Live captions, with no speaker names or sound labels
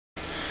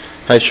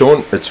Hey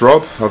Sean, it's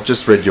Rob. I've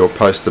just read your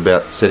post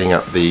about setting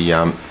up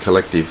the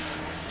collective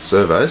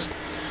servos.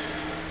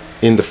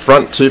 In the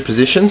front two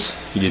positions,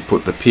 you'd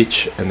put the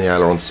pitch and the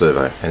aileron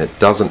servo, and it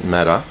doesn't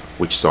matter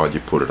which side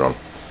you put it on.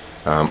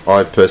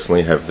 I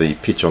personally have the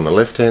pitch on the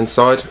left hand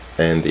side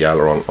and the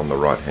aileron on the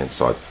right hand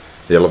side.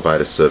 The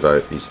elevator servo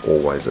is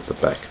always at the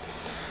back.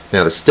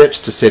 Now the steps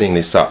to setting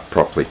this up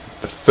properly.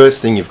 The first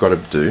thing you've got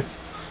to do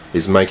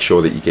is make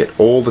sure that you get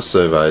all the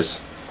servos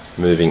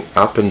moving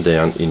up and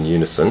down in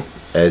unison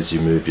as you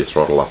move your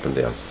throttle up and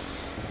down.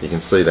 You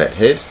can see that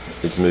head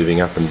is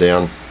moving up and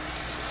down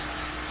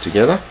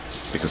together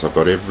because I've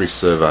got every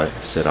servo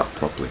set up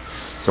properly.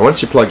 So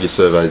once you plug your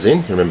servos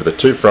in, remember the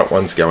two front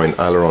ones go in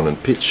aileron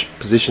and pitch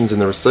positions in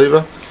the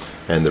receiver,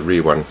 and the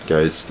rear one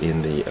goes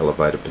in the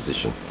elevator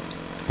position.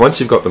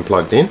 Once you've got them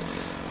plugged in,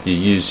 you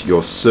use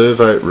your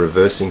servo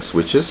reversing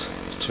switches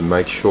to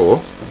make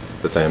sure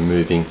that they are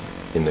moving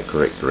in the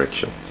correct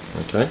direction.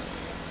 Okay?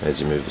 As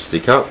you move the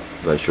stick up,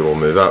 they should all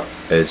move up.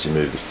 As you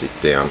move the stick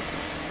down,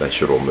 they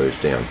should all move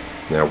down.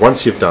 Now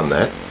once you've done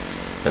that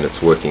and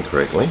it's working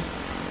correctly,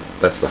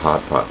 that's the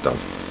hard part done.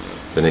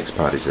 The next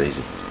part is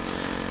easy.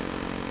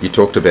 You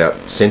talked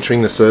about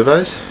centering the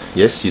servos.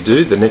 Yes, you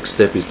do. The next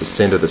step is to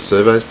center the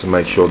servos to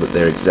make sure that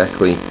they're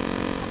exactly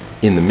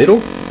in the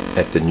middle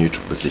at the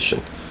neutral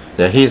position.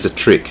 Now here's a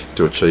trick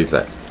to achieve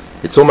that.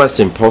 It's almost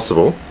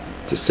impossible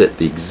to set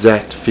the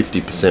exact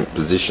 50%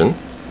 position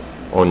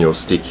on your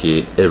stick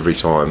here every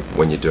time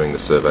when you're doing the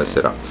servo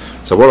setup.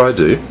 So what I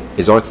do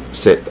is I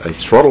set a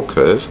throttle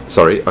curve,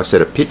 I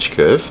set a pitch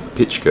curve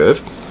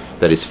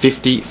that is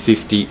 50,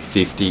 50,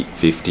 50,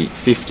 50,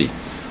 50.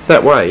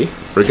 That way,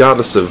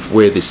 regardless of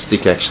where this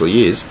stick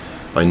actually is,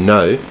 I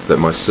know that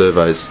my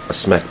servos are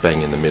smack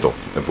bang in the middle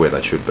of where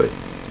they should be.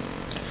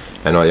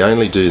 And I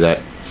only do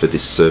that for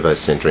this servo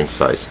centering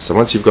phase. So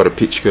once you've got a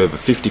pitch curve of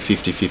 50,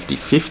 50, 50,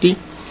 50,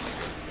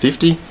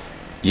 50,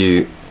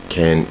 you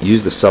can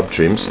use the sub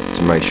trims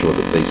to make sure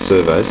that these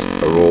servos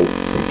are all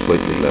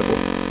completely level.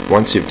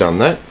 Once you've done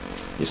that,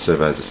 your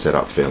servos are set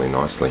up fairly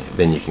nicely.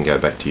 Then you can go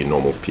back to your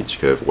normal pitch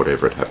curve,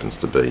 whatever it happens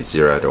to be,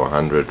 0 to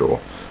 100 or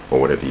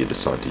whatever you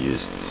decide to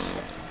use.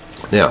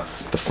 Now,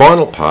 the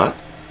final part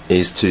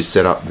is to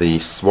set up the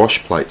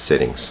swash plate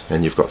settings,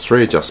 and you've got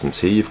three adjustments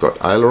here. You've got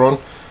aileron,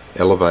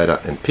 elevator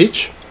and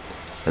pitch,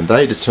 and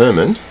they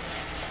determine,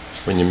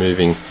 when you're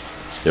moving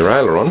your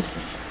aileron,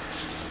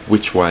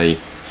 which way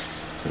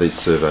these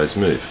servos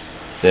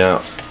move.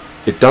 Now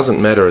it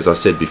doesn't matter, as I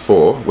said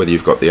before, whether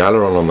you've got the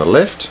aileron on the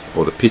left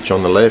or the pitch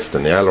on the left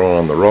and the aileron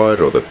on the right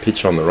or the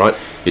pitch on the right.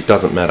 It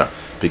doesn't matter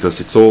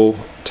because it's all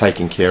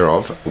taken care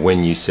of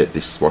when you set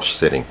this swash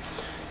setting.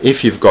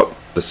 If you've got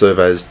the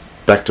servos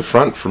back to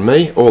front from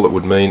me, all it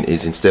would mean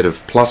is instead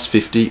of plus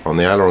 50 on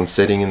the aileron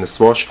setting in the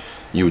swash,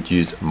 you would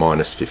use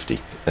minus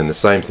 50, and the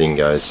same thing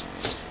goes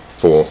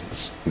for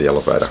the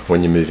elevator.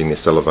 When you're moving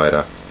this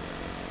elevator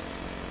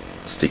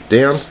stick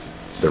down,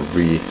 the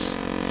rear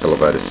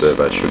elevator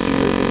servo should be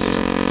moving down.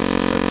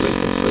 Hopefully you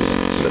can see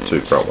that. And the two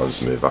front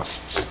ones move up.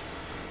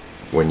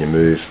 When you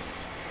move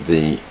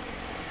the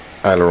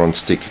aileron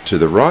stick to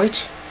the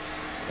right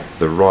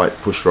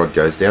push rod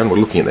goes down. We're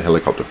looking at the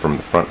helicopter from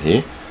the front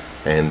here,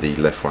 and the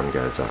left one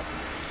goes up.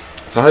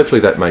 So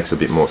hopefully that makes a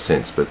bit more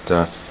sense,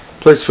 but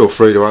please feel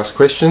free to ask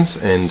questions,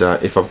 and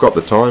if I've got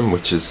the time,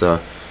 which is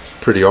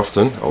pretty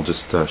often, I'll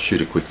just shoot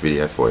a quick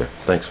video for you.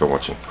 Thanks for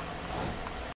watching.